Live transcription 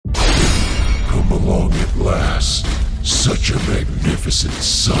At last, such a magnificent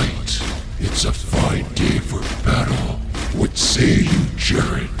sight. It's a fine day for battle. What say you,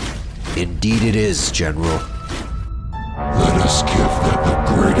 Jared? Indeed it is, General. Let us give them the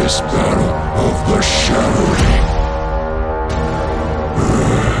greatest battle of the Shattering.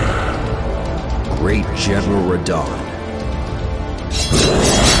 Great General Radahn,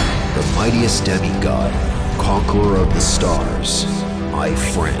 the mightiest demigod, conqueror of the stars, my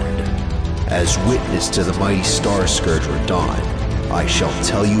friend. As witness to the mighty star scourge Radahn, I shall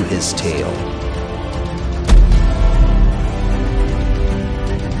tell you his tale.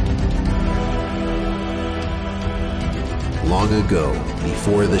 Long ago,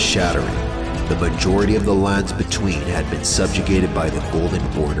 before the Shattering, the majority of the lands between had been subjugated by the Golden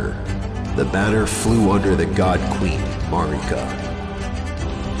Order. The banner flew under the God Queen, Marika.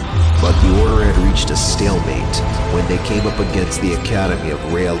 But the Order had reached a stalemate when they came up against the Academy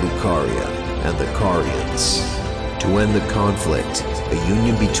of Rea Lucaria and the Carians. To end the conflict, a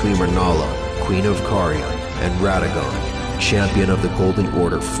union between Rennala, Queen of Carian, and Radagon, champion of the Golden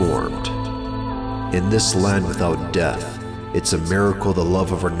Order, formed. In this land without death, it's a miracle the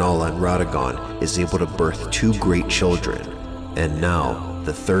love of Rennala and Radagon is able to birth two great children, and now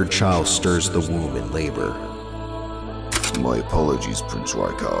the third child stirs the womb in labor. My apologies, Prince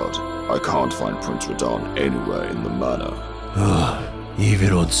Rykard. I can't find Prince Radahn anywhere in the manor.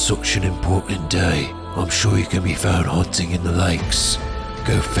 Even on such an important day, I'm sure he can be found hunting in the lakes.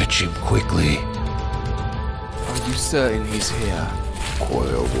 Go fetch him quickly. Are you certain he's here?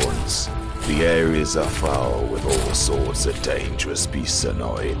 Quiet ones. The areas are foul with all sorts of dangerous beasts at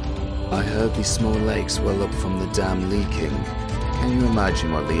night. I heard these small lakes well up from the dam leaking. Can you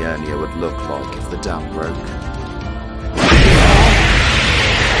imagine what the area would look like if the dam broke?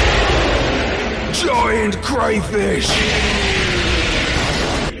 Giant crayfish!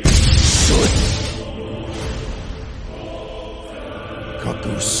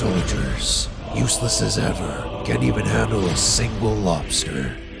 Kaku's soldiers, useless as ever, can't even handle a single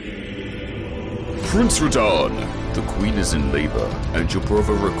lobster. Prince Radahn, the Queen is in labor, and your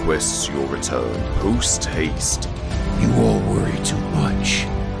brother requests your return post-haste. You all worry too much.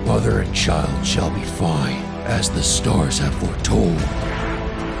 Mother and child shall be fine, as the stars have foretold.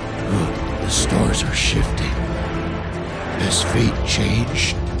 The stars are shifting. Has fate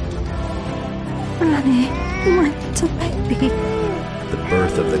changed? Granny, my little baby. The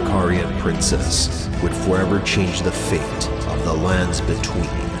birth of the Carian princess would forever change the fate of the lands between.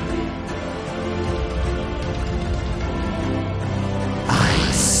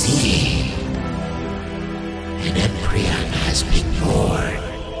 I see.